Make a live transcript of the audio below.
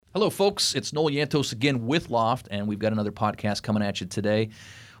Hello, folks. It's Noel Yantos again with Loft, and we've got another podcast coming at you today.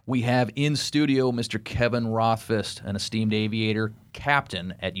 We have in studio Mr. Kevin Rothfuss, an esteemed aviator,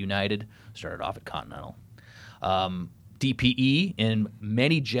 captain at United, started off at Continental, DPE in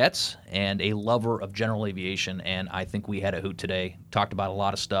many jets, and a lover of general aviation, and I think we had a hoot today. Talked about a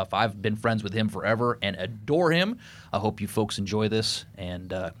lot of stuff. I've been friends with him forever and adore him. I hope you folks enjoy this,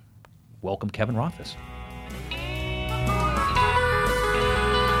 and welcome Kevin Rothfuss.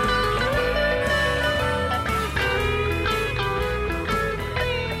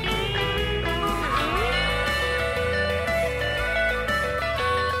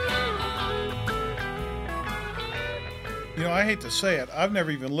 You know, I hate to say it. I've never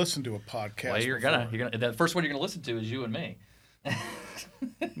even listened to a podcast. Well, you're gonna. The first one you're gonna listen to is you and me.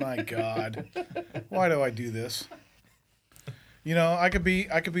 My God, why do I do this? You know, I could be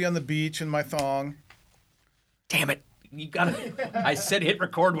on the beach in my thong. Damn it! You gotta. I said hit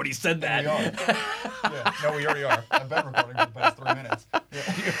record when he said that. We are. Yeah. No, we already are. I've been recording for the past 3 minutes.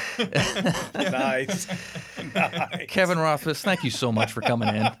 Yeah. Nice. Kevin Rothfuss, thank you so much for coming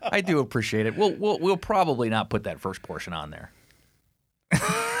in. I do appreciate it. We'll probably not put that first portion on there.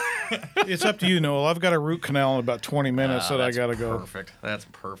 It's up to you, Noel. I've got a root canal in about 20 minutes that I gotta go. Perfect. That's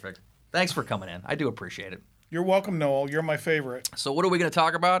perfect. Thanks for coming in. I do appreciate it. You're welcome, Noel. You're my favorite. So what are we going to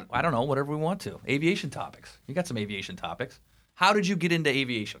talk about? I don't know. Whatever we want to. Aviation topics. You got some aviation topics. How did you get into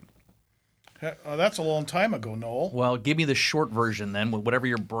aviation? That's a long time ago, Noel. Well, give me the short version then, with whatever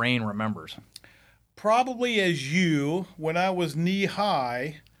your brain remembers. Probably as you, when I was knee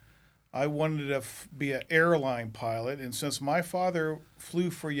high, I wanted to be an airline pilot, and since my father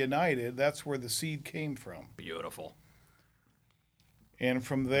flew for United, that's where the seed came from. Beautiful. And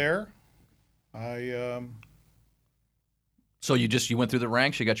from there, So you went through the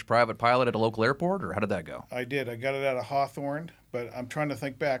ranks, you got your private pilot at a local airport, or how did that go? I did. I got it out of Hawthorne, but I'm trying to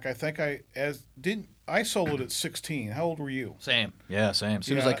think back. I think I soloed at 16. How old were you? Same. Yeah, same. As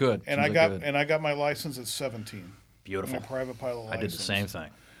soon as I could. And I got my license at 17. Beautiful. My private pilot license. I did the same thing.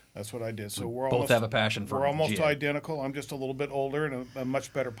 That's what I did. So we both have a passion for We're almost GA. identical. I'm just a little bit older and a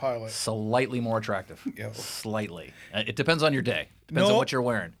much better pilot. Slightly more attractive. Yeah. Slightly. It depends on your day. Depends on what you're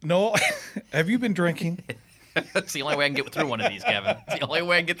wearing. No, have you been drinking? That's the only way I can get through one of these, Kevin. It's the only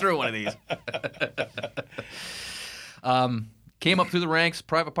way I can get through one of these. Came up through the ranks,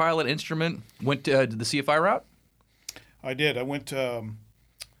 private pilot, instrument, went to the CFI route? I did. I went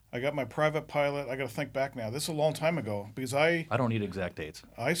I got my private pilot. I got to think back now. This is a long time ago because I don't need exact dates.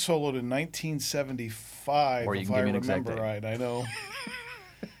 I soloed in 1975, or you if can I give me an exact remember date. right. I know.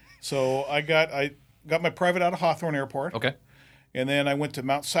 So I got my private out of Hawthorne Airport. Okay. And then I went to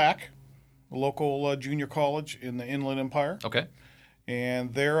Mount Sac, a local junior college in the Inland Empire. Okay.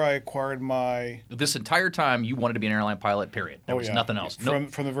 And there I acquired my... This entire time, you wanted to be an airline pilot, period. There was nothing else. From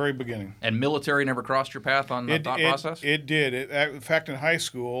the very beginning. And military never crossed your path on the thought process? It did. In fact, in high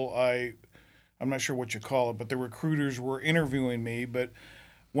school, I'm not sure what you call it, but the recruiters were interviewing me. But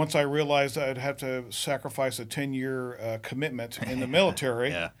once I realized I'd have to sacrifice a 10-year commitment in the military...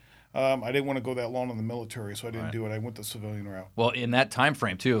 Yeah. I didn't want to go that long in the military, so I didn't do it. I went the civilian route. Well, in that time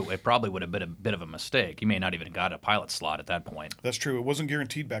frame, too, it probably would have been a bit of a mistake. You may not even have got a pilot slot at that point. That's true. It wasn't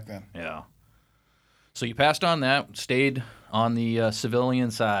guaranteed back then. Yeah. So you passed on that, stayed on the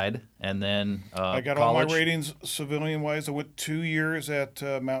civilian side, and then I got college. all my ratings civilian-wise. I went 2 years at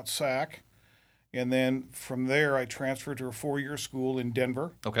Mount Sac, and then from there I transferred to a 4-year school in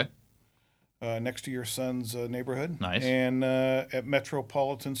Denver. Okay. Next to your son's neighborhood. Nice. And at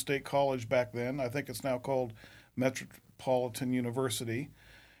Metropolitan State College back then. I think it's now called Metropolitan University.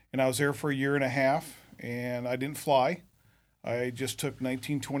 And I was there for a year and a half, and I didn't fly. I just took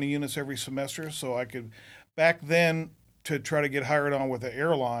 19, 20 units every semester so I could, back then, to try to get hired on with an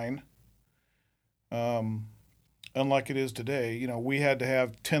airline, unlike it is today, you know, we had to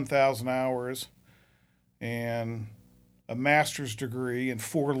have 10,000 hours and a master's degree and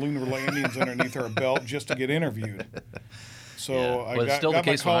 4 lunar landings underneath our belt just to get interviewed. So Yeah. Well, I it's still got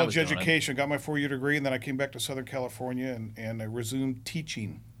the my case when I was college doing it. education, got my 4-year degree, and then I came back to Southern California and I resumed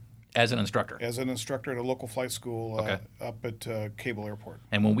teaching As an instructor. as an instructor at a local flight school Okay. up at Cable Airport.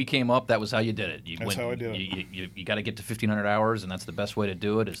 And when we came up, that was how you did it. That's how I did it. You got to get to 1,500 hours, and that's the best way to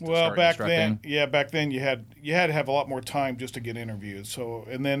do it. Is to Well, start back instructing. back then you had to have a lot more time just to get interviewed. So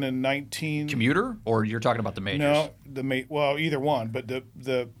and then in 19 Commuter, or you're talking about the majors? No, well, either one, but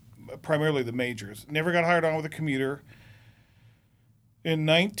the primarily the majors. Never got hired on with a commuter. In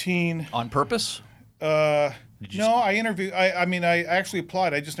 19 On purpose? Did you no, I interviewed. I mean, I actually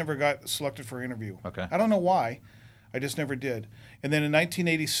applied. I just never got selected for an interview. Okay. I don't know why. I just never did. And then in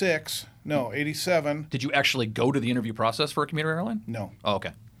 1986, no, 87, Did you actually go to the interview process for a commuter airline? no. Oh,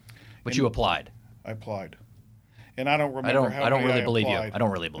 okay. But you applied. I applied. And I don't remember how I don't many really believe you. applied. I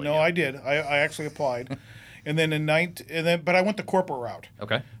don't really believe No, you. I did. I actually applied. And then but I went the corporate route.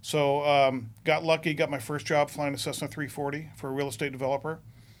 Okay. So got lucky, got my first job flying a Cessna 340 for a real estate developer.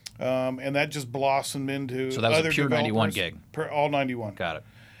 And that just blossomed into So that was other a pure 91 developers, gig. all 91. Got it.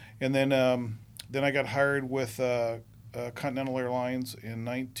 And then I got hired with Continental Airlines in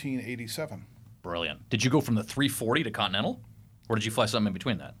 1987. Brilliant. Did you go from the 340 to Continental, or did you fly something in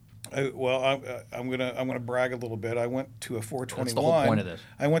between that? I'm gonna brag a little bit. I went to a 421. That's the whole point of this.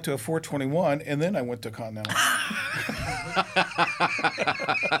 I went to a 421, and then I went to Continental.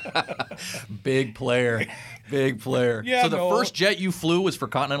 Big player. Big player. Yeah, so the no. first jet you flew was for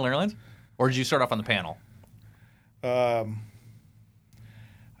Continental Airlines? Or did you start off on the panel? I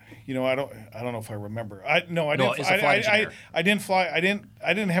don't know if I remember. I didn't. as a flight engineer. I didn't fly. I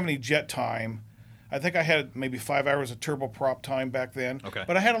didn't have any jet time. I think I had maybe 5 hours of turboprop time back then. Okay.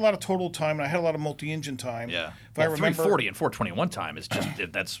 But I had a lot of total time, and I had a lot of multi-engine time. Yeah. If I Well, remember, 340 and 421 time is just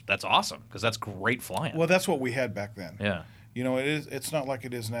that's awesome because that's great flying. well, that's what we had back then. Yeah. It's not like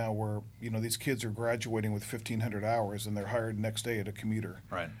it is now where, these kids are graduating with 1,500 hours and they're hired next day at a commuter.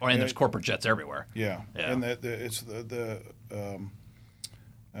 Right. And there's corporate jets everywhere. Yeah. Yeah.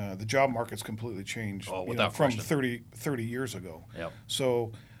 And the job market's completely changed without from question. 30 years ago. Yep.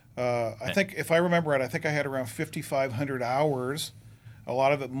 So I think, if I remember right, I think I had around 5,500 hours, a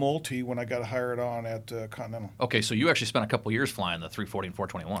lot of it multi, when I got hired on at Continental. Okay, so you actually spent a couple years flying the 340 and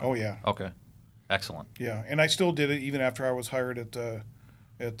 421. Oh, yeah. Okay. Excellent. Yeah. And I still did it even after I was hired at a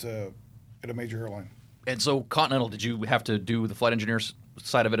major airline. And so Continental, did you have to do the flight engineer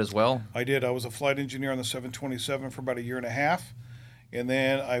side of it as well? I did. I was a flight engineer on the 727 for about a year and a half. And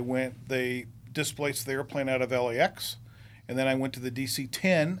then they displaced the airplane out of LAX. And then I went to the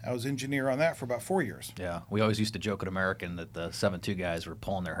DC-10. I was engineer on that for about 4 years. Yeah. We always used to joke at American that the 7.2 guys were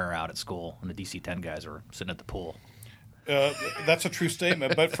pulling their hair out at school and the DC-10 guys were sitting at the pool. That's a true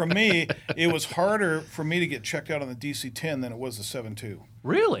statement. But for me, it was harder for me to get checked out on the DC-10 than it was the 7.2.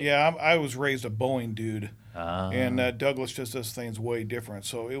 Really? Yeah, I was raised a Boeing dude. And Douglas just does things way different.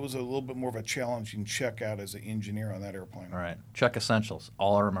 So it was a little bit more of a challenging check out as an engineer on that airplane. All right. Check Essentials.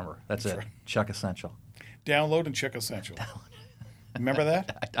 All I remember. That's it. right. Check Essential. Download and check Essential. Remember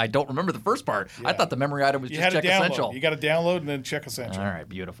that? I don't remember the first part. I thought the memory item was You just had to check download. Essential. You got to download and then check Essential. All right.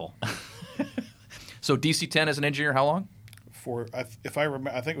 Beautiful. So DC-10 as an engineer, how long? If I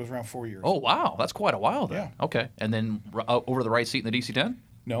remember, I think it was around 4 years. Oh, wow. That's quite a while then. Yeah. Okay. And then over the right seat in the DC-10?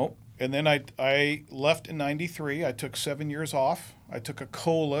 No. And then I left in 93. I took 7 years off. I took a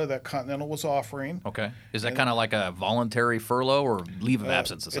COLA that Continental was offering. Okay. Is that kind of like a voluntary furlough or leave of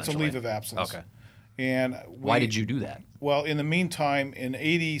absence, It's essentially? a leave of absence. Okay. And Why did you do that? Well, in the meantime, in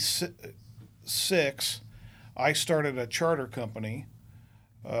 86, I started a charter company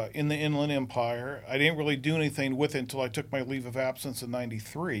in the Inland Empire. I didn't really do anything with it until I took my leave of absence in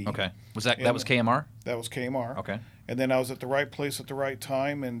 93. Okay. That was KMR? That was KMR. Okay. And then I was at the right place at the right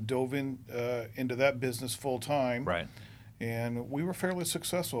time and dove into that business full time. Right. And we were fairly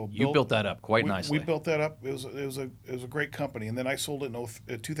successful. You built that up quite nicely. We built that up. It was a great company. And then I sold it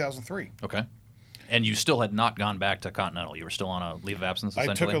in 2003. Okay. And you still had not gone back to Continental. You were still on a leave of absence, I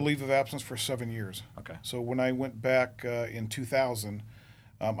essentially? took a leave of absence for 7 years. Okay. So when I went back in 2000,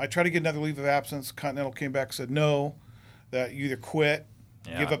 I tried to get another leave of absence. Continental came back and said, no, that you either quit,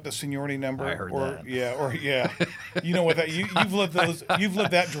 give up the seniority number, I heard or that. you know what that you've lived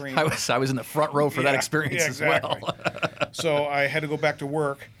that dream. I was in the front row for that experience as well. So I had to go back to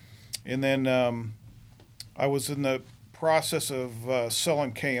work, and then I was in the process of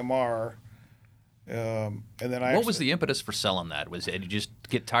selling KMR. And then What was the impetus for selling that? Did you just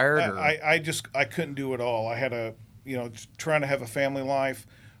get tired? Or? I couldn't do it all. I had trying to have a family life,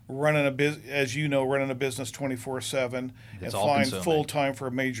 running a business 24/7, and all flying consuming. full time for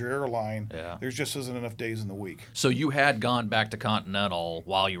a major airline. Yeah. There just isn't enough days in the week. So you had gone back to Continental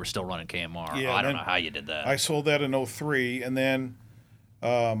while you were still running KMR. Yeah, I don't then know how you did that. I sold that in 03, and then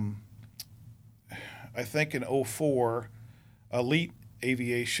I think in 04, Elite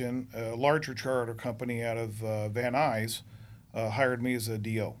Aviation, a larger charter company out of Van Nuys, hired me as a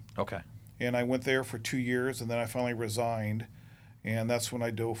DO. Okay. And I went there for 2 years, and then I finally resigned, and that's when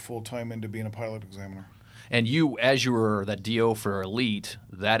I dove full-time into being a pilot examiner. And you, as you were that DO for Elite,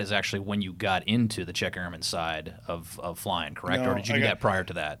 that is actually when you got into the check airman side of flying, correct? No, or did you do that prior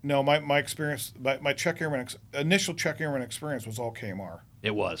to that? No, my experience, my check airman, initial check airman experience was all KMR.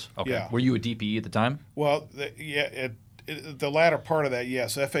 It was. Okay. Yeah. Were you a DPE at the time? Well, the latter part of that,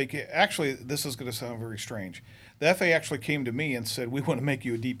 yes. Actually, this is going to sound very strange. The FAA actually came to me and said, "We want to make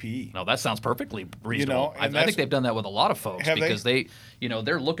you a DPE." No, that sounds perfectly reasonable. and I think they've done that with a lot of folks Have they? because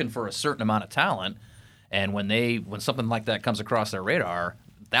they're looking for a certain amount of talent, and when something like that comes across their radar,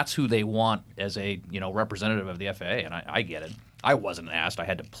 that's who they want as a representative of the FAA, and I get it. I wasn't asked; I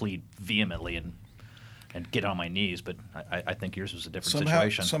had to plead vehemently and get on my knees, but I think yours was a different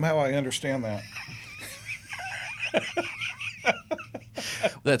situation. Somehow I understand that.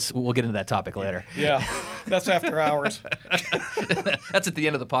 We'll get into that topic later. Yeah, that's after hours. That's at the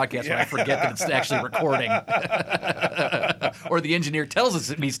end of the podcast when I forget that it's actually recording. Or the engineer tells us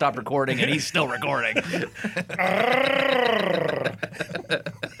that he stopped recording and he's still recording.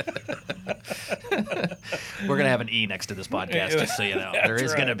 We're going to have an E next to this podcast, just so you know. There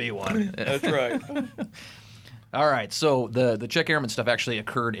is going to be one. That's right. All right, so the Czech Airman stuff actually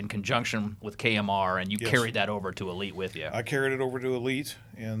occurred in conjunction with KMR, and you carried that over to Elite with you. I carried it over to Elite,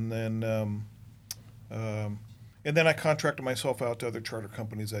 and then I contracted myself out to other charter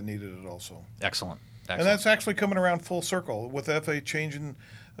companies that needed it also. Excellent. And that's actually coming around full circle with FAA changing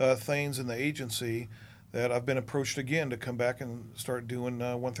things in the agency. That I've been approached again to come back and start doing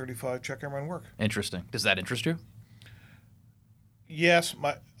 135 Czech Airman work. Interesting. Does that interest you? Yes,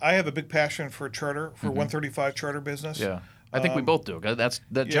 I have a big passion for charter, for 135 charter business. Yeah, I think we both do. That's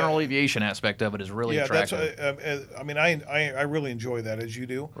the general aviation aspect of it is really attractive. I really enjoy that, as you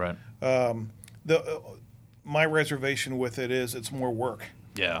do. Right. My reservation with it is it's more work.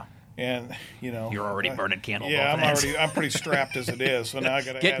 Yeah. And you're already burning candle. Yeah, both I'm pretty strapped as it is. So now I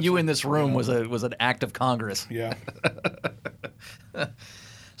got to getting you in this room was an act of Congress. Yeah.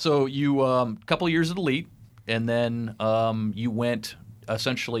 So you couple years at Elite, and then you went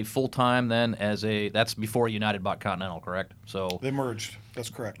essentially full time. Then that's before United bought Continental, correct? So they merged. That's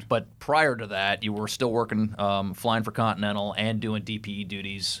correct. But prior to that, you were still working, flying for Continental and doing DPE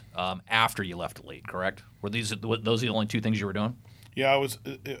duties after you left Elite, correct? Were those the only two things you were doing? Yeah, I was.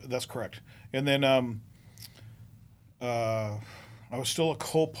 That's correct. And then I was still a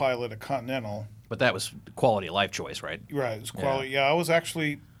co-pilot at Continental. But that was quality of life choice, right? Right, it's quality. Yeah, I was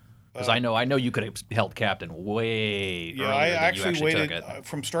actually. Because I know you could have held captain way earlier I than actually you actually waited took it.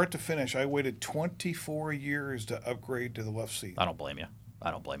 From start to finish. I waited 24 years to upgrade to the left seat. I don't blame you.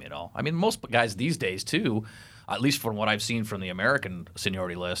 I don't blame you at all. I mean, most guys these days too, at least from what I've seen from the American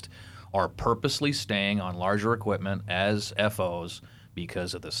seniority list, are purposely staying on larger equipment as FOs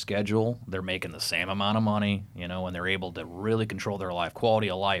because of the schedule. They're making the same amount of money, and they're able to really control their life. Quality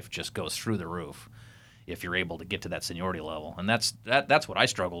of life just goes through the roof if you're able to get to that seniority level. And that's what I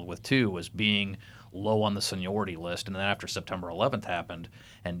struggled with too, was being low on the seniority list. And then after September 11th happened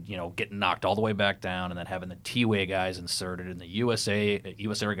and, getting knocked all the way back down and then having the T-Way guys inserted and the US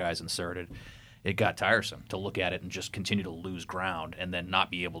Air guys inserted, it got tiresome to look at it and just continue to lose ground and then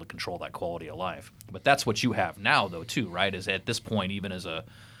not be able to control that quality of life. But that's what you have now, though, too, right? Is at this point, even as a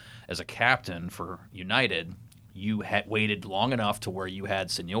captain for United, you had waited long enough to where you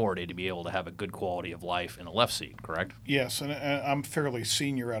had seniority to be able to have a good quality of life in the left seat, correct? Yes, and I'm fairly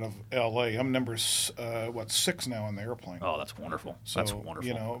senior out of L.A. I'm number 6 now on the airplane. Oh, that's wonderful. So, that's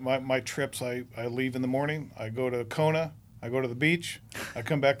wonderful. My trips, I leave in the morning, I go to Kona, I go to the beach, I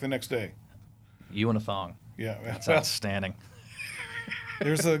come back the next day. You and a thong. Yeah, that's outstanding.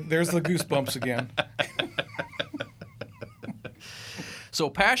 There's the goosebumps again. So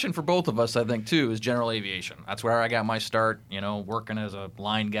passion for both of us, I think, too, is general aviation. That's where I got my start, working as a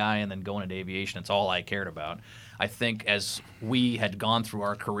line guy and then going into aviation. It's all I cared about. I think as we had gone through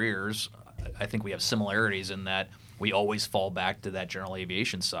our careers, I think we have similarities in that we always fall back to that general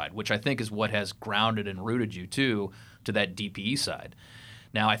aviation side, which I think is what has grounded and rooted you, too, to that DPE side.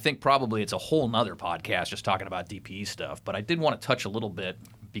 Now, I think probably it's a whole nother podcast just talking about DPE stuff, but I did want to touch a little bit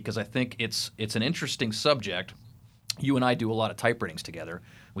because I think it's an interesting subject. You and I do a lot of type ratings together.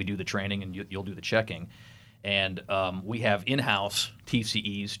 We do the training and you'll do the checking. And we have in-house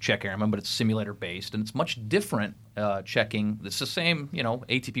TCEs, Czech Airmen, but it's simulator-based, and it's much different checking. It's the same,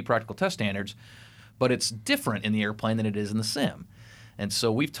 ATP practical test standards, but it's different in the airplane than it is in the sim. And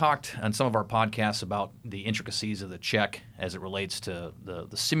so we've talked on some of our podcasts about the intricacies of the check as it relates to the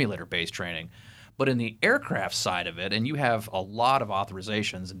simulator-based training. But in the aircraft side of it, and you have a lot of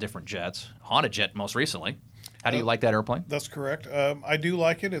authorizations in different jets, Honda Jet most recently. How do you like that airplane? That's correct. I do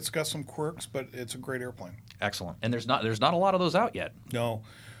like it. It's got some quirks, but it's a great airplane. Excellent. And there's not a lot of those out yet. No.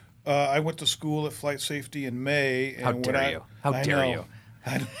 I went to school at Flight Safety in May. And How dare you? How dare you?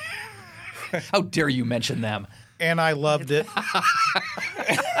 How dare you mention them? And I loved it.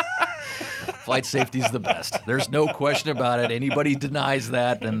 Flight safety is the best. There's no question about it. Anybody denies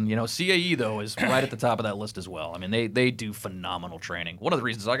that, then CAE though is right at the top of that list as well. I mean, they do phenomenal training. One of the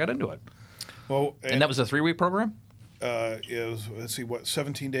reasons I got into it. Well, And that was a 3-week program? Is let's see,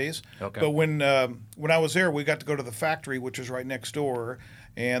 17 days. Okay. But when I was there, we got to go to the factory, which is right next door,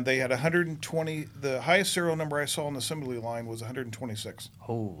 and they had 120. The highest serial number I saw on the assembly line was 126.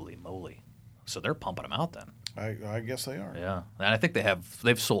 Holy moly. So they're pumping them out then. I guess they are. Yeah, and I think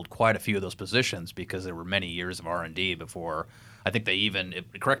they've sold quite a few of those positions because there were many years of R&D before. I think they even,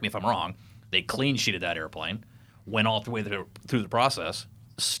 correct me if I'm wrong, they clean sheeted that airplane, went all the way through the process,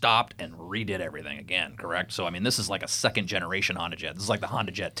 stopped and redid everything again. Correct. So I mean, this is like a second generation Honda Jet. This is like the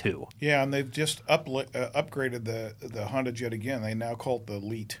Honda Jet 2. Yeah, and they've just upgraded the Honda Jet again. They now call it the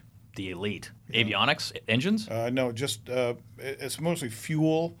Elite. The Elite. Avionics engines. No, just it's mostly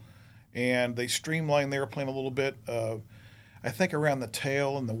fuel. And they streamlined the airplane a little bit, I think around the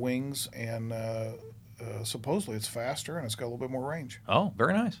tail and the wings, and supposedly it's faster and it's got a little bit more range. Oh,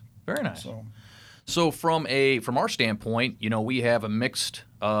 very nice, very nice. So from our standpoint, we have a mixed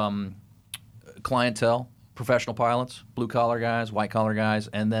clientele: professional pilots, blue collar guys, white collar guys,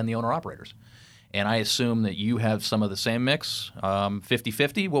 and then the owner operators. And I assume that you have some of the same mix,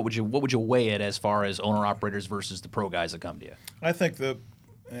 50-50. What would you weigh it as far as owner operators versus the pro guys that come to you? I think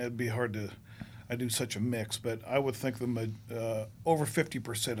it'd be hard to. I do such a mix, but I would think over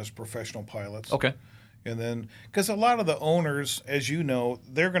 50% is professional pilots. Okay. And then, because a lot of the owners, as you know,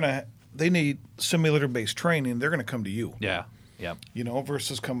 they need simulator-based training. They're going to come to you. Yeah. Yeah.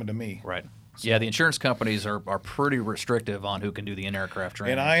 Versus coming to me. Right. Yeah, the insurance companies are pretty restrictive on who can do the in-aircraft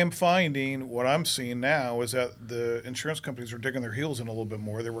training. And I am finding, what I'm seeing now is that the insurance companies are digging their heels in a little bit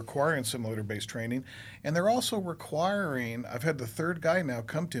more. They're requiring simulator-based training. And they're also requiring, I've had the third guy now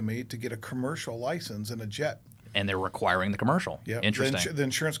come to me to get a commercial license in a jet. And they're requiring the commercial. Yeah, interesting. The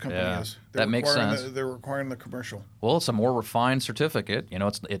insurance company is. That makes sense. They're requiring the commercial. Well, it's a more refined certificate.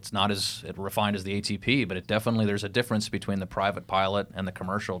 It's not as refined as the ATP, but there's a difference between the private pilot and the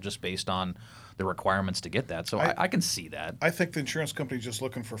commercial just based on the requirements to get that. So I can see that. I think the insurance company is just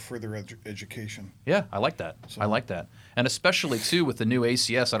looking for further education. Yeah, I like that. I like that. And especially, too, with the new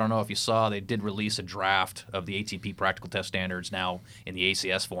ACS, I don't know if you saw, they did release a draft of the ATP practical test standards now in the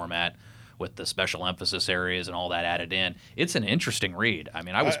ACS format, with the special emphasis areas and all that added in. It's an interesting read. I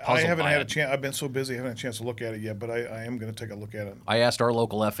mean, I was puzzled by it. I haven't had a chance. I've been so busy, I haven't had a chance to look at it yet, but I am going to take a look at it. I asked our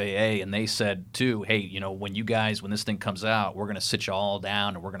local FAA, and they said, too, hey, when this thing comes out, we're going to sit you all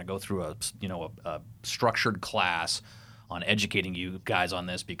down, and we're going to go through a structured class on educating you guys on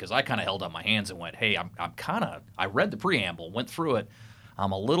this, because I kind of held up my hands and went, hey, I read the preamble, went through it.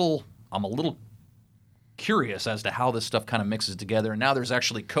 I'm a little curious as to how this stuff kind of mixes together. And now there's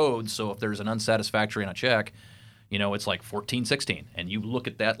actually codes, so if there's an unsatisfactory on a check, it's like 1416, and you look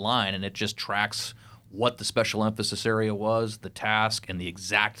at that line and it just tracks what the special emphasis area was, the task, and the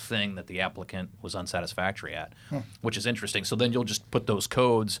exact thing that the applicant was unsatisfactory at, which is interesting. So then you'll just put those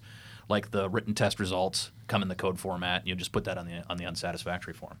codes, like the written test results, come in the code format, and you'll just put that on the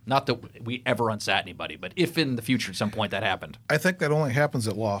unsatisfactory form. Not that we ever unsat anybody, but if in the future at some point that happened. I think that only happens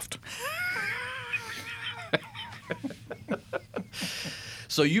at Loft.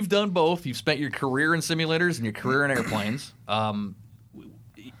 So you've done both. You've spent your career in simulators and your career in airplanes.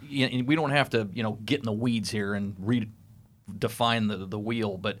 We don't have to, get in the weeds here and redefine the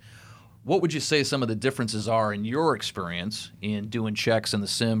wheel, but what would you say some of the differences are in your experience in doing checks in the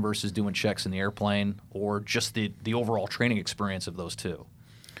sim versus doing checks in the airplane, or just the overall training experience of those two?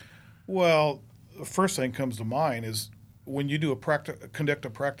 Well, the first thing that comes to mind is when you do conduct a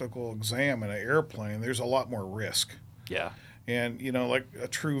practical exam in an airplane, there's a lot more risk. Yeah. And, like a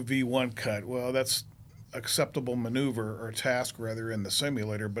true V1 cut, well, that's acceptable maneuver or task rather in the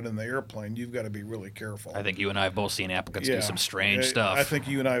simulator, but in the airplane, you've got to be really careful. I think you and I have both seen applicants do some strange stuff. I think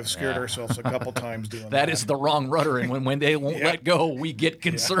you and I have scared ourselves a couple times doing that. That is the wrong rudder, and when they won't let go, we get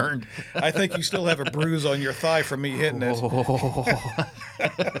concerned. I think you still have a bruise on your thigh from me hitting it.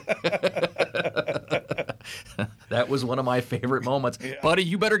 That was one of my favorite moments. Yeah. Buddy,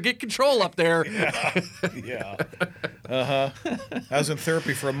 you better get control up there. Yeah. Uh-huh. I was in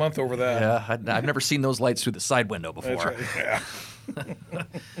therapy for a month over that. Yeah, I've never seen those lights through the side window before. That's right. Yeah.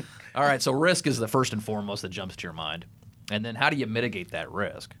 All right, so risk is the first and foremost that jumps to your mind. And then how do you mitigate that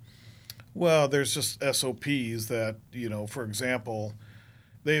risk? Well, there's just SOPs that, for example,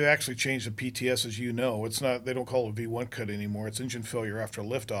 they've actually changed the PTS, as you know. It's not, they don't call it V1 cut anymore. It's engine failure after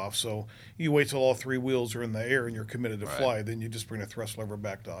liftoff. So you wait till all three wheels are in the air and you're committed to fly. Then you just bring the thrust lever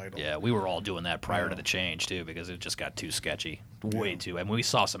back to idle. Yeah, we were all doing that prior to the change, too, because it just got too sketchy. Way too. I mean, we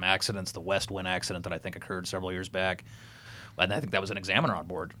saw some accidents. The West Wind accident that I think occurred several years back. And I think that was an examiner on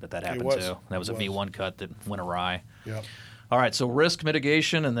board that happened was. to. That was a It was. V1 cut that went awry. Yeah. All right, so risk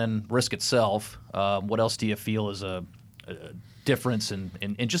mitigation and then risk itself. What else do you feel is a difference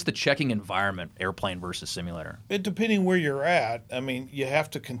in just the checking environment, airplane versus simulator? Depending where you're at, I mean, you have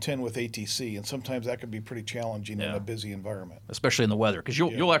to contend with ATC, and sometimes that can be pretty challenging in Yeah. a busy environment. Especially in the weather, because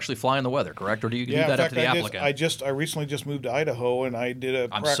you'll actually fly in the weather, correct? Or do you leave Yeah, in that up fact, to the applicant? I recently just moved to Idaho, and I did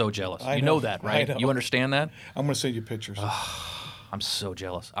a. I'm so jealous. You know that, right? I know. You understand that? I'm going to send you pictures. I'm so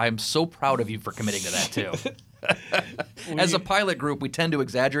jealous. I'm so proud of you for committing to that too. As a pilot group, we tend to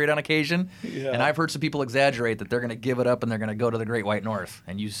exaggerate on occasion, Yeah. and I've heard some people exaggerate that they're going to give it up and they're going to go to the Great White North,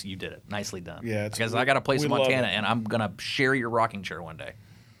 and you did it. Nicely done. Yeah, because I got a place we in love Montana, it. and I'm going to share your rocking chair one day.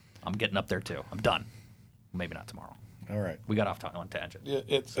 I'm getting up there too. I'm done. Maybe not tomorrow. All right. We got off on tangent. Yeah,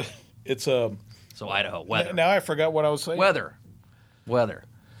 it's So Idaho weather. Now I forgot what I was saying. Weather.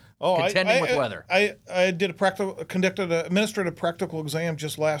 Oh, Contending with weather. I conducted an administrative practical exam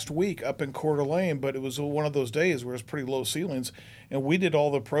just last week up in Coeur d'Alene, but it was one of those days where it's pretty low ceilings, and we did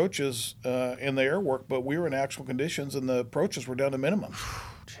all the approaches and the air work, but we were in actual conditions, and the approaches were down to minimum.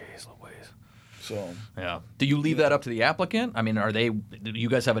 Jeez Louise. So Yeah. Do you leave that up to the applicant? I mean, do you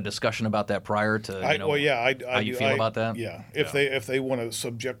guys have a discussion about that prior to? I how you do. feel about that? Yeah, if they want to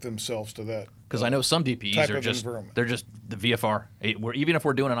subject themselves to that. Because I know some DPEs Type are of just environment. they're just the VFR. Even if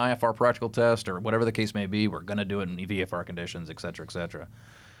we're doing an IFR practical test or whatever the case may be, we're going to do it in VFR conditions, et cetera, et cetera.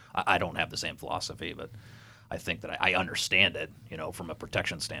 I don't have the same philosophy, but I think that I understand it, from a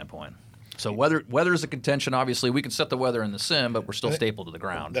protection standpoint. So weather is a contention. Obviously, we can set the weather in the sim, but we're still stapled to the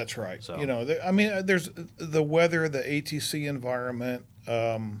ground. That's right. So. There's the weather, the ATC environment.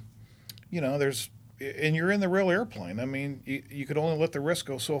 There's, and you're in the real airplane. I mean, you could only let the risk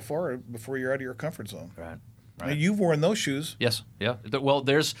go so far before you're out of your comfort zone. Right. Now, you've worn those shoes. Yes, yeah. Well,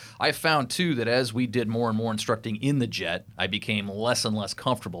 I found too that as we did more and more instructing in the jet, I became less and less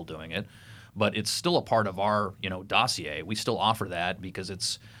comfortable doing it. But it's still a part of our, dossier. We still offer that because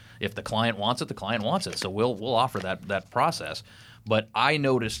if the client wants it, the client wants it. So we'll offer that process. But I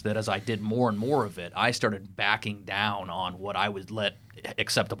noticed that as I did more and more of it, I started backing down on what I would let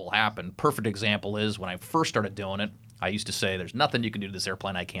acceptable happen. Perfect example is when I first started doing it, I used to say, "There's nothing you can do to this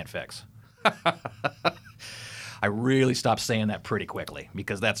airplane I can't fix." I really stopped saying that pretty quickly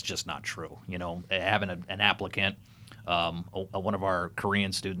because that's just not true. Having an applicant, one of our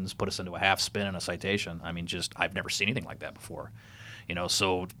Korean students put us into a half spin and a citation. I mean, I've never seen anything like that before.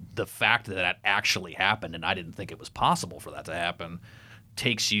 So the fact that that actually happened, and I didn't think it was possible for that to happen,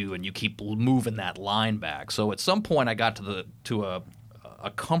 takes you and you keep moving that line back. So at some point, I got to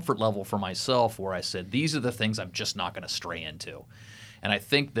a comfort level for myself where I said, these are the things I'm just not going to stray into. And I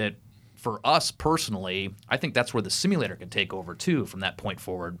think that for us personally, I think that's where the simulator can take over too from that point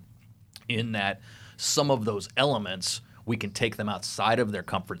forward, in that some of those elements, we can take them outside of their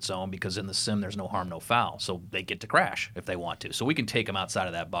comfort zone because in the sim there's no harm, no foul. So they get to crash if they want to. So we can take them outside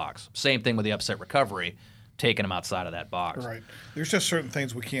of that box. Same thing with the upset recovery, taking them outside of that box. Right. There's just certain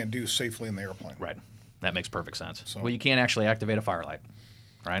things we can't do safely in the airplane. Right. That makes perfect sense. So- Well, you can't actually activate a firelight,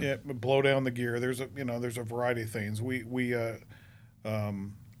 right? Yeah, blow down the gear. There's a variety of things. We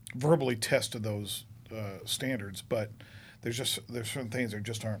verbally tested those standards, but there's certain things that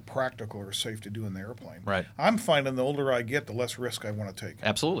just aren't practical or safe to do in the airplane. Right. I'm finding the older I get, the less risk I want to take.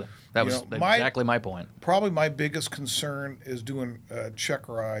 Absolutely. That was exactly my point. Probably my biggest concern is doing check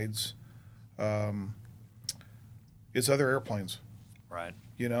rides. Is other airplanes. Right.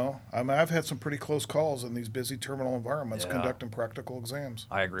 I've had some pretty close calls in these busy terminal environments Yeah. conducting practical exams.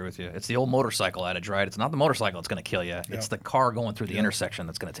 I agree with you. It's the old motorcycle adage, right? It's not the motorcycle that's going to kill you. It's the car going through the intersection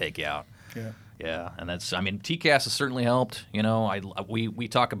that's going to take you out. Yeah. Yeah, and TCAS has certainly helped. We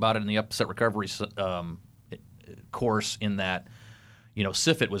talk about it in the upset recovery course in that,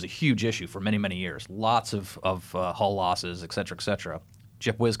 SIFIT was a huge issue for many, many years. Lots of hull losses, et cetera, et cetera.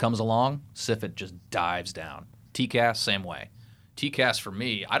 JipWiz comes along, SIFIT just dives down. TCAS, same way. TCAS for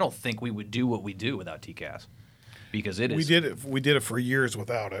me, I don't think we would do what we do without TCAS because it is. We did it for years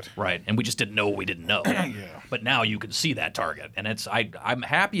without it. Right, and we just didn't know what we didn't know. Yeah. But now you can see that target, and I'm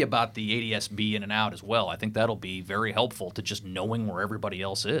happy about the ADS-B in and out as well. I think that'll be very helpful to just knowing where everybody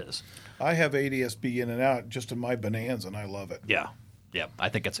else is. I have ADS-B in and out just in my Bonanza, and I love it. Yeah, I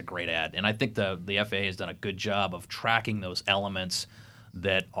think it's a great ad, and I think the FAA has done a good job of tracking those elements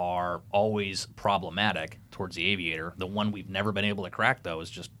that are always problematic towards the aviator. The one we've never been able to crack, though, is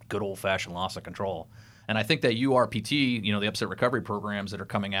just good old-fashioned loss of control. And I think that URPT, the upset recovery programs that are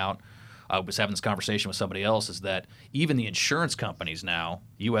coming out, I was having this conversation with somebody else, is that even the insurance companies now,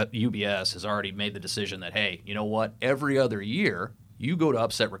 UBS has already made the decision that, hey, you know what, every other year you go to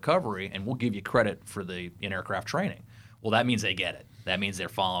upset recovery and we'll give you credit for the in-aircraft training. Well, that means they get it. That means they're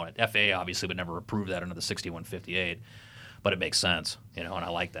following it. FAA obviously would never approve that under the 6158, but it makes sense, and I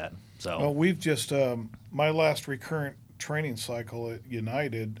like that. So Well, we've just my last recurrent training cycle at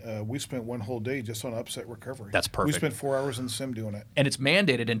United, we spent one whole day just on upset recovery. That's perfect. We spent 4 hours in the sim doing it. and it's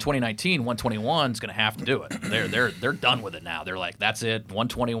mandated in 2019. 121 is going to have to do it. They're done with it now. They're like, that's it.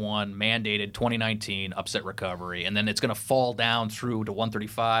 121 mandated 2019 upset recovery, and then it's going to fall down through to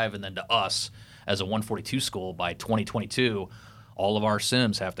 135, and then to us as a 142 school by 2022. All of our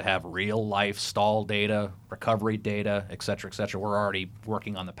sims have to have real life stall data, recovery data, et cetera, et cetera. We're already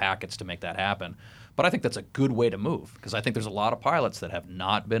working on the packets to make that happen. But I think that's a good way to move, because I think there's a lot of pilots that have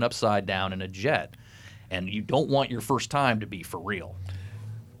not been upside down in a jet, and you don't want your first time to be for real.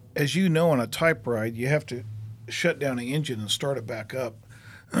 As you know, on a type ride, you have to shut down the engine and start it back up.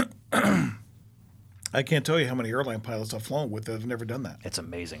 I can't tell you how many airline pilots I've flown with that have never done that. It's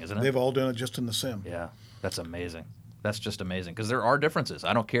amazing, isn't it? They've all done it just in the sim. Yeah, that's amazing. That's just amazing, because there are differences.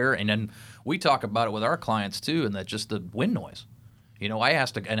 I don't care. And then we talk about it with our clients too, and that just the wind noise. I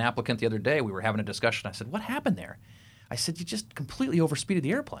asked an applicant the other day, we were having a discussion. I said, what happened there? I said, you just completely overspeeded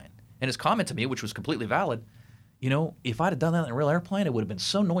the airplane. And his comment to me, which was completely valid, if I'd have done that in a real airplane, it would have been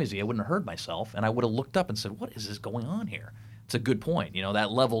so noisy, I wouldn't have heard myself, and I would have looked up and said, what is this going on here? It's a good point.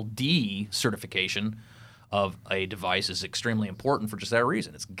 That level D certification of a device is extremely important for just that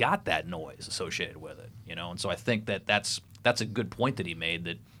reason. It's got that noise associated with it, and so I think that's a good point that he made,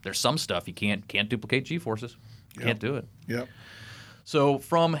 that there's some stuff you can't duplicate G-forces. Can't do it. Yep. So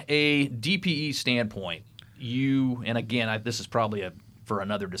from a DPE standpoint, and again, this is probably for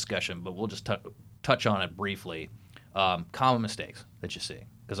another discussion, but we'll just touch on it briefly. Common mistakes that you see,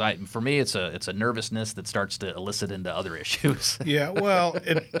 because for me, it's a nervousness that starts to elicit into other issues. Yeah, well,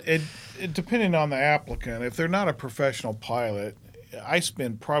 it depending on the applicant, if they're not a professional pilot, I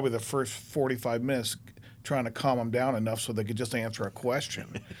spend probably the first 45 minutes trying to calm them down enough so they could just answer a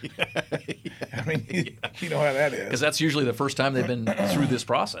question. I mean, you know how that is. Because that's usually the first time they've been through this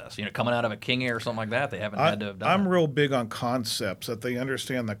process. Coming out of a King Air or something like that, they haven't had to have done I'm it. real big on concepts, that they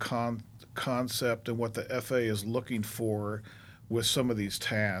understand the concept and what the FAA is looking for with some of these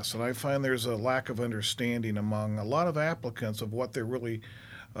tasks. And I find there's a lack of understanding among a lot of applicants of what they're really,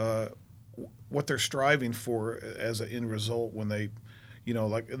 what they're striving for as an end result when they,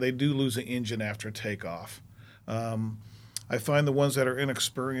 like they do lose an engine after takeoff. I find the ones that are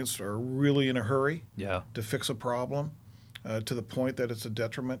inexperienced are really in a hurry to fix a problem to the point that it's a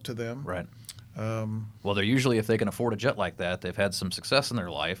detriment to them. Right. Well, they're usually, if they can afford a jet like that, they've had some success in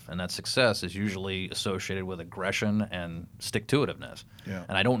their life, and that success is usually associated with aggression and stick-to-itiveness. Yeah.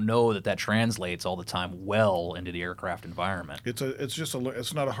 And I don't know that translates all the time well into the aircraft environment.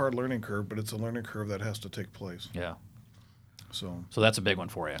 It's not a hard learning curve, but it's a learning curve that has to take place. Yeah. So that's a big one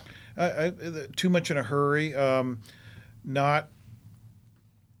for you. Too much in a hurry. I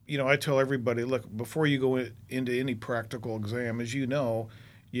tell everybody, look, before you go into any practical exam, as you know,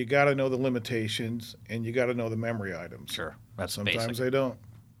 you got to know the limitations and you got to know the memory items. Sure, that's sometimes basic. they don't.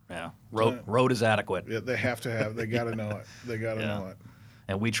 Yeah, road is adequate. Yeah, they have to have. They got to know it. They got to know it.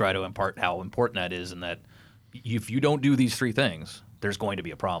 And we try to impart how important that is, and that if you don't do these three things, there's going to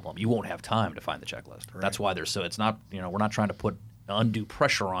be a problem. You won't have time to find the checklist. Right. That's why it's not, we're not trying to put undue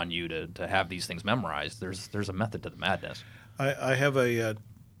pressure on you to have these things memorized. There's a method to the madness. I have a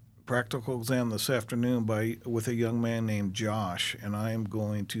practical exam this afternoon with a young man named Josh, and I am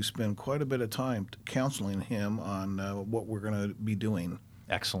going to spend quite a bit of time counseling him on what we're going to be doing.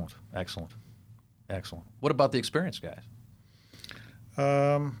 Excellent. What about the experienced guys?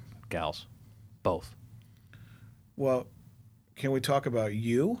 Gals, both. Well, can we talk about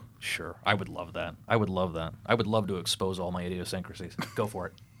you? Sure. I would love that. I would love to expose all my idiosyncrasies. Go for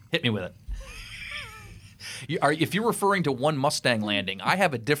it. Hit me with it. If you're referring to one Mustang landing, I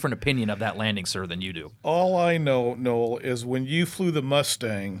have a different opinion of that landing, sir, than you do. All I know, Noel, is when you flew the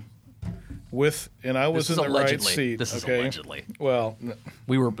Mustang and I was in the right seat. This is okay? allegedly. Well,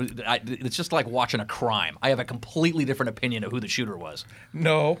 it's just like watching a crime. I have a completely different opinion of who the shooter was.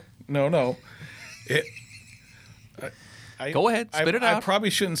 No. Go ahead, spit it out. I probably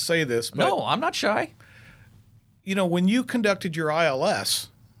shouldn't say this, but no, I'm not shy. When you conducted your ILS,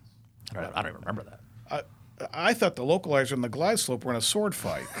 I don't even remember that. I thought the localizer and the glide slope were in a sword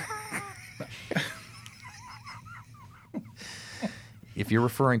fight. If you're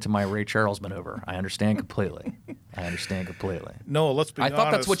referring to my Ray Charles maneuver, I understand completely. No, let's be honest. I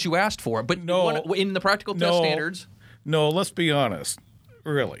thought that's what you asked for, but in the practical test standards. No, let's be honest.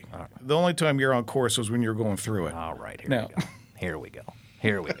 Really. The only time you're on course was when you're going through it. All right, Here we go.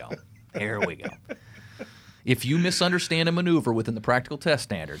 If you misunderstand a maneuver within the practical test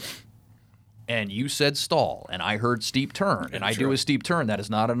standards, and you said stall, and I heard steep turn, and I do a steep turn. That is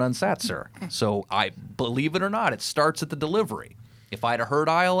not an unsat, sir. So I believe it or not, it starts at the delivery. If I'd have heard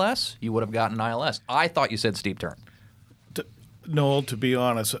ILS, you would have gotten ILS. I thought you said steep turn. Noel, to be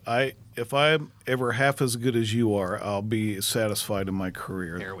honest, if I'm ever half as good as you are, I'll be satisfied in my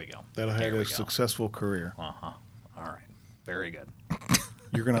career. There we go. That I had a successful career. All right. Very good.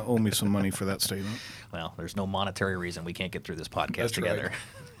 You're going to owe me some money for that statement. Well, there's no monetary reason we can't get through this podcast That's together.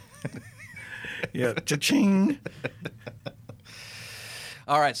 right. Yeah, cha-ching.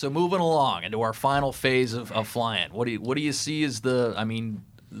 All right, so moving along into our final phase of flying. What do you see as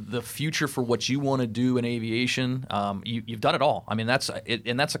the future for what you want to do in aviation? You've done it all. I mean, that's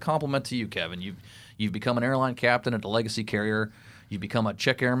a compliment to you, Kevin. You've become an airline captain at a legacy carrier. You've become a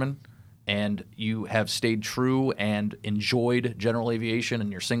check airman, and you have stayed true and enjoyed general aviation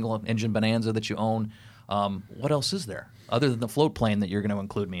and your single engine Bonanza that you own. What else is there other than the float plane that you're going to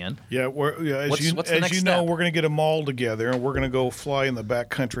include me in? Yeah, What's the next as you know, step? we're going to get them all together, and we're going to go fly in the back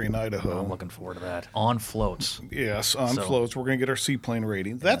country in Idaho. I'm looking forward to that. On floats. Yes, on So- floats. We're going to get our seaplane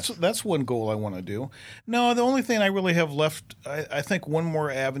rating. That's one goal I want to do. No, the only thing I really have left, I think one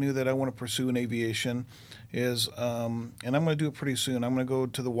more avenue that I want to pursue in aviation is, and I'm going to do it pretty soon, I'm going to go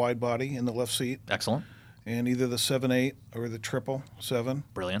to the wide body in the left seat, Excellent. and either the 787 or the 777.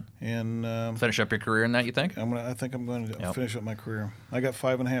 Brilliant. And Finish up your career in that, you think? I think I'm going to Yep. finish up my career. I got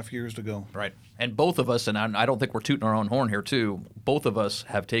 5.5 years to go. Right. And both of us, and I don't think we're tooting our own horn here too, both of us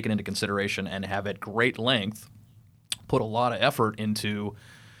have taken into consideration and have at great length put a lot of effort into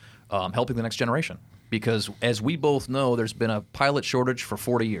helping the next generation. Because as we both know, there's been a pilot shortage for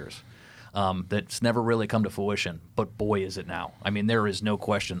 40 years. That's never really come to fruition, but boy, is it now. I mean, there is no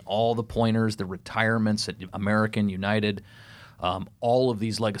question. All the pointers, the retirements at American, United, all of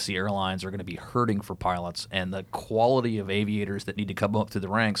these legacy airlines are going to be hurting for pilots, and the quality of aviators that need to come up through the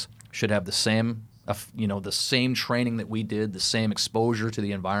ranks should have the same, the same training that we did, the same exposure to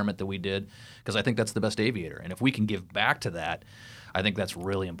the environment that we did, because I think that's the best aviator. And if we can give back to that, I think that's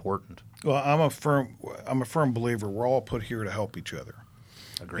really important. Well, I'm a firm believer. We're all put here to help each other.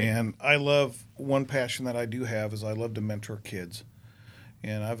 Agreed. And I love, one passion that I do have is I love to mentor kids.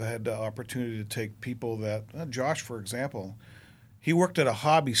 And I've had the opportunity to take people that, Josh, for example, he worked at a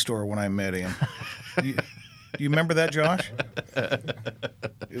hobby store when I met him. Do you remember that, Josh?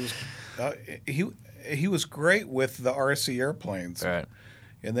 It was he was great with the RC airplanes. All right.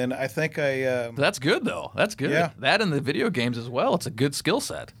 And then I think That's good, though. That's good. Yeah. That and the video games as well. It's a good skill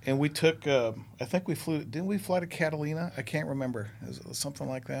set. and we took, I think we flew, didn't we fly to Catalina? I can't remember. It was something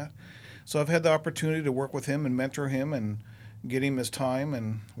like that. So I've had the opportunity to work with him and mentor him and get him his time,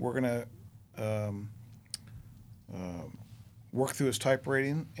 and we're going to work through his type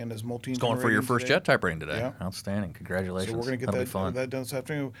rating and his multi-engine Going for your rating first today. jet type rating today. Yeah. Outstanding. Congratulations. So we're going to get That'll be fun. that done this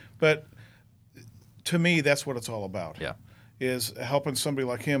afternoon. But to me, that's what it's all about. Yeah. Is helping somebody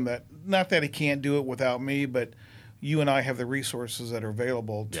like him that, not that he can't do it without me, but you and I have the resources that are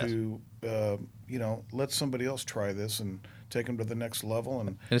available to, let somebody else try this and take them to the next level.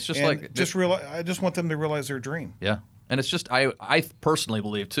 And it's just and like- just realize, I just want them to realize their dream. Yeah, and it's just I personally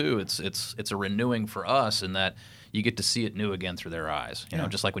believe too. It's a renewing for us in that you get to see it new again through their eyes. You know,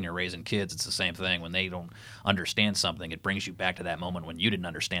 just like when you're raising kids, it's the same thing. When they don't understand something, it brings you back to that moment when you didn't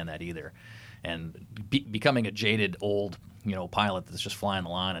understand that either. And becoming a jaded old pilot that's just flying the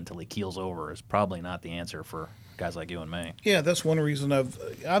line until he keels over is probably not the answer for guys like you and me. Yeah, that's one reason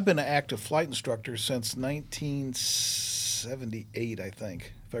I've been an active flight instructor since 1978, I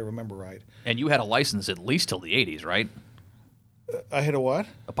think, if I remember right. And you had a license at least till the 80s, right? I had a what?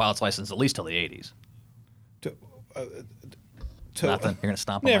 A pilot's license at least till the 80s. To, Nothing. You're gonna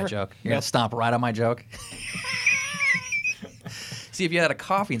stomp on my Never. joke. You're gonna stomp right on my joke. See, if you had a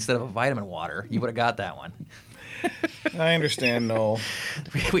coffee instead of a vitamin water, you would have got that one. I understand, Noel.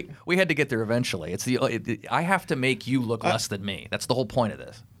 We had to get there eventually. I have to make you look less than me. That's the whole point of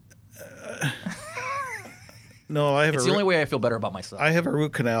this. No, It's the only way I feel better about myself. I have a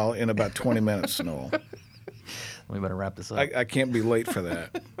root canal in about 20 minutes, Noel. We better wrap this up. I can't be late for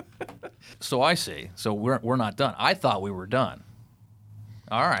that. So I see. So we're not done. I thought we were done.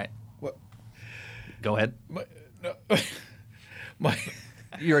 All right. What? Go ahead. My,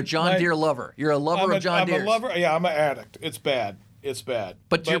 You're a John Deere lover. You're a lover of John Deere. I'm a lover. Yeah, I'm an addict. It's bad. It's bad.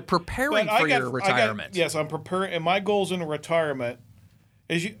 But you're preparing for your retirement. Yes, I'm preparing. And my goals in retirement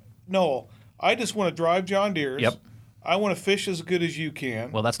is Noel, I just want to drive John Deere's. Yep. I want to fish as good as you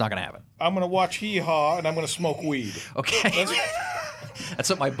can. Well, that's not going to happen. I'm going to watch Hee Haw, and I'm going to smoke weed. Okay. That's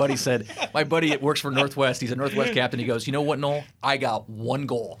what my buddy said. My buddy works for Northwest. He's a Northwest captain. He goes, you know what, Noel? I got one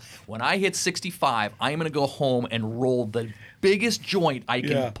goal. When I hit 65, I'm going to go home and roll the biggest joint I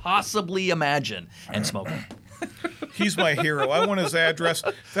can possibly imagine and smoke it. He's my hero. I want his address.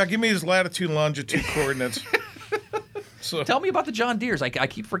 In fact, give me his latitude and longitude coordinates. So, Tell me about the John Deeres. I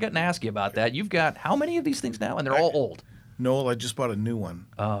keep forgetting to ask you about that. You've got how many of these things now? And they're all old. Noel, I just bought a new one.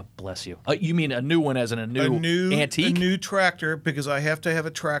 Bless you. You mean a new one as in a new antique? A new tractor, because I have to have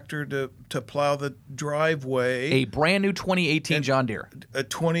a tractor to plow the driveway. A brand new 2018 John Deere. A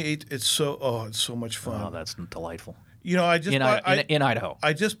 28. It's so much fun. Oh, that's delightful. You know, I just bought in Idaho.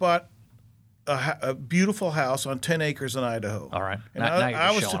 I just bought a beautiful house on 10 acres in Idaho. All right. And now you're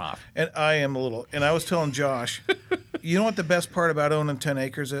I was showing off. And I am a little. And I was telling Josh, you know what the best part about owning 10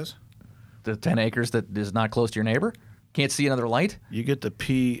 acres is? The 10 acres that is not close to your neighbor? Can't see another light? You get to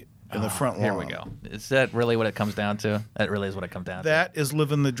pee in the front lawn. Here we go. Is that really what it comes down to? That really is what it comes down to. That is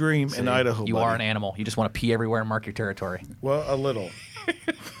living the dream in Idaho. You buddy. are an animal. You just want to pee everywhere and mark your territory. Well, a little.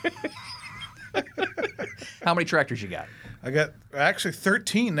 How many tractors you got? I got actually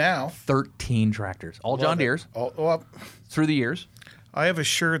 13 now. 13 tractors. All John Deeres through the years. I have a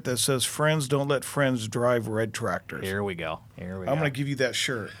shirt that says "Friends don't let friends drive red tractors." Here we go. I'm going to give you that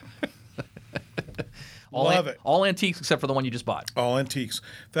shirt. Love it. All antiques except for the one you just bought. All antiques.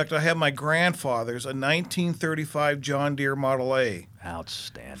 In fact, I have my grandfather's, a 1935 John Deere Model A.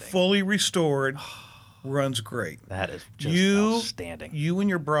 Outstanding. Fully restored. Runs great. That is just outstanding. You and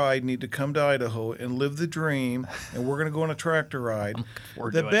your bride need to come to Idaho and live the dream, and we're going to go on a tractor ride.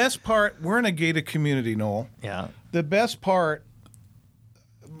 The best part, we're in a gated community, Noel. Yeah. The best part,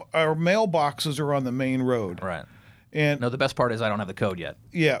 our mailboxes are on the main road. Right. And no, the best part is I don't have the code yet.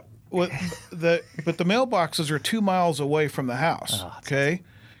 Yeah. Well, but the mailboxes are 2 miles away from the house. Okay.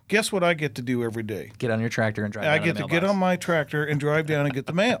 Guess what I get to do every day? Get on your tractor and drive down I get to get on my tractor and drive down and get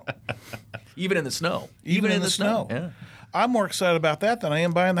the mail. Even in the snow. Even in the snow. Yeah. I'm more excited about that than I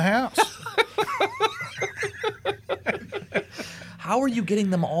am buying the house. How are you getting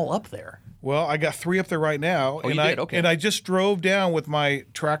them all up there? Well, I got 3 up there right now. Oh, you did? Okay. And I just drove down with my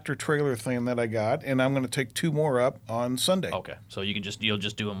tractor trailer thing that I got, and I'm going to take 2 more up on Sunday. Okay, so you'll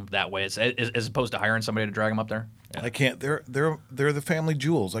just do them that way, as opposed to hiring somebody to drag them up there. Yeah. I can't. They're the family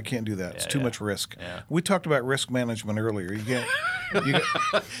jewels. I can't do that. It's too much risk. Yeah. We talked about risk management earlier. You can't.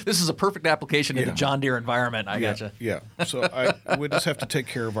 This is a perfect application in the John Deere environment. I gotcha. Yeah. So we just have to take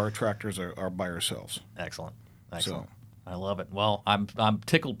care of our tractors by ourselves. Excellent. So. I love it. Well, I'm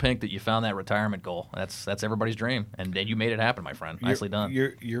tickled pink that you found that retirement goal. That's everybody's dream, and you made it happen, my friend. Nicely done.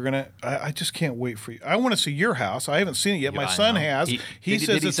 You're gonna. I just can't wait for you. I want to see your house. I haven't seen it yet. My son has. He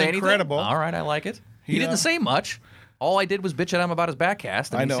says it's incredible. All right, I like it. He didn't say much. All I did was bitch at him about his back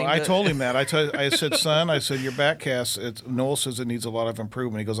cast. I know. I told him that. I said, son, your back cast. Noel says it needs a lot of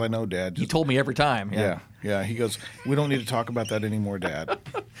improvement. He goes, I know, Dad. He told me every time. Yeah. He goes, we don't need to talk about that anymore, Dad.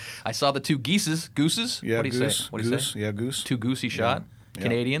 I saw the 2 gooses. Yeah, what do you say? What do you say? Yeah, goose. 2 goose he shot. Yeah.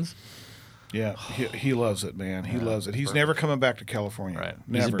 Canadians. Yeah, he loves it, man. He loves it. He's never coming back to California. Right.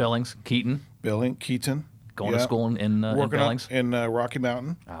 Never. He's at Billings, Keaton. Keaton. Going to school in Billings. In Rocky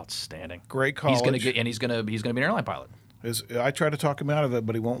Mountain. Outstanding. Great college. He's gonna be an airline pilot. I try to talk him out of it,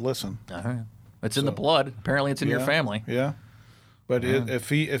 but he won't listen. It's in the blood. Apparently, it's in your family. Yeah. But if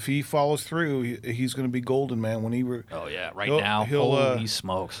he follows through, he's going to be golden, man. When he now, holy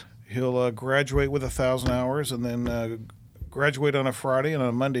smokes. He'll graduate with 1,000 hours, and then graduate on a Friday, and on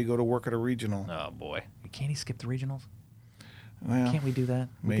a Monday go to work at a regional. Oh boy, can't he skip the regionals? Well, can't we do that?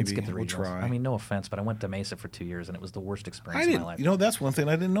 We maybe can skip the we'll regionals. try. I mean, no offense, but I went to Mesa for 2 years, and it was the worst experience of my life. You know, that's one thing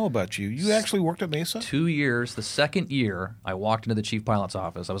I didn't know about you. You actually worked at Mesa? 2 years. The second year, I walked into the chief pilot's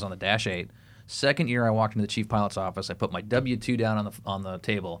office. I was on the Dash 8. Second year, I walked into the chief pilot's office. I put my W-2 down on the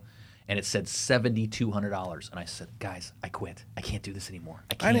table, and it said $7,200. And I said, guys, I quit. I can't do this anymore.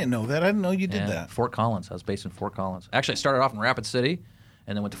 I can't. I didn't know that. I didn't know you did that. Fort Collins. I was based in Fort Collins. Actually, I started off in Rapid City,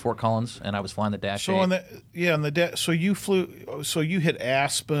 and then went to Fort Collins, and I was flying the Dash 8. So you flew. So you hit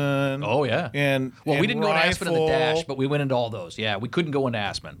Aspen. Oh yeah. And we didn't go to Aspen in the Rifle. Dash, but we went into all those. Yeah, we couldn't go into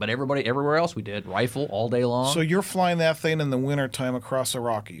Aspen, but everywhere else we did. Rifle all day long. So you're flying that thing in the wintertime across the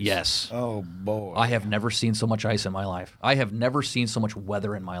Rockies. Yes. Oh boy. I have never seen so much ice in my life. I have never seen so much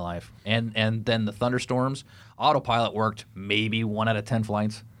weather in my life. And then the thunderstorms. Autopilot worked maybe 1 out of 10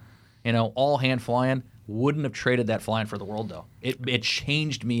 flights. All hand flying. Wouldn't have traded that flying for the world, though. It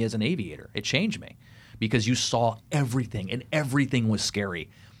changed me as an aviator. It changed me because you saw everything, and everything was scary.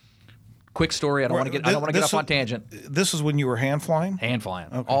 Quick story. I don't want to get off on tangent. This is when you were hand flying. Hand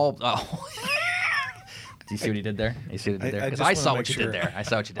flying. Okay. you see what he did there? You see what he did there? I Because just I wanna saw make what you sure. did there. I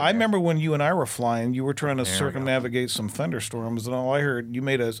saw what you did I there. remember when you and I were flying, you were trying to There we go. circumnavigate some thunderstorms, and all I heard, you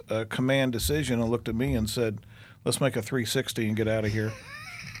made a command decision and looked at me and said, let's make a 360 and get out of here.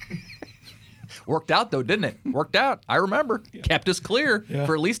 Worked out, though, didn't it? Worked out. I remember. Kept us clear Yeah.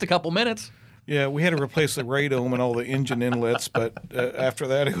 for at least a couple minutes. Yeah, we had to replace the radome and all the engine inlets, but after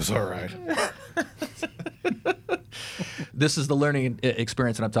that, it was all right. This is the learning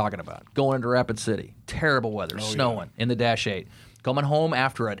experience that I'm talking about. Going into Rapid City, terrible weather, snowing in the Dash 8. Coming home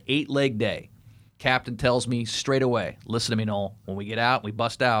after an 8-leg day. Captain tells me straight away, listen to me, Noel. When we get out, we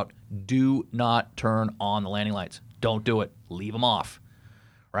bust out, do not turn on the landing lights. Don't do it. Leave them off.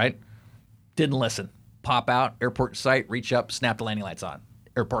 Right? Didn't listen. Pop out, airport in sight, reach up, snap the landing lights on.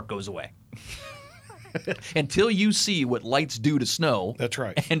 Airport goes away. Until you see what lights do to snow That's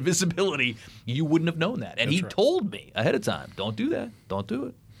right. and visibility, you wouldn't have known that. And he right. told me ahead of time, don't do that. Don't do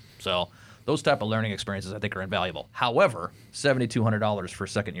it. So those type of learning experiences I think are invaluable. However, $7,200 for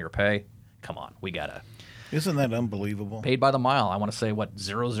second-year pay, come on. We got to. Isn't that unbelievable? Paid by the mile. I want to say, what,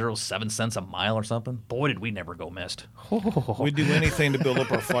 007 cents a mile or something? Boy, did we never go missed. We'd do anything to build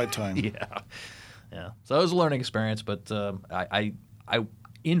up our flight time. Yeah. Yeah. So it was a learning experience, but I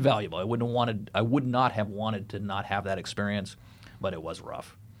invaluable. I would not have wanted to not have that experience, but it was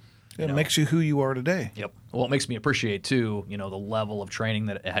rough. It makes you who you are today. Yep. Well, it makes me appreciate too, the level of training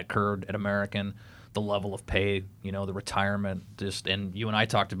that had occurred at American, the level of pay, the retirement, and you and I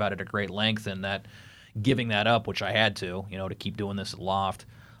talked about it at great length, and that giving that up, which I had to keep doing this at Loft,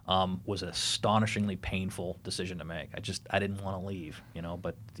 was an astonishingly painful decision to make. I didn't want to leave,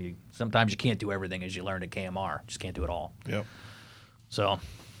 but sometimes you can't do everything as you learned at KMR. Just can't do it all. Yep. So,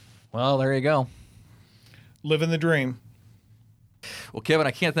 well, there you go. Living the dream. Well, Kevin,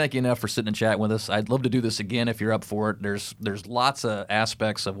 I can't thank you enough for sitting and chatting with us. I'd love to do this again if you're up for it. There's lots of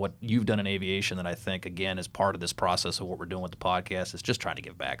aspects of what you've done in aviation that I think, again, is part of this process of what we're doing with the podcast. Is just trying to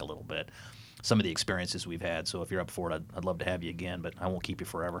give back a little bit, some of the experiences we've had. So if you're up for it, I'd love to have you again, but I won't keep you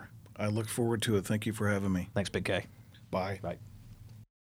forever. I look forward to it. Thank you for having me. Thanks, Big K. Bye. Bye.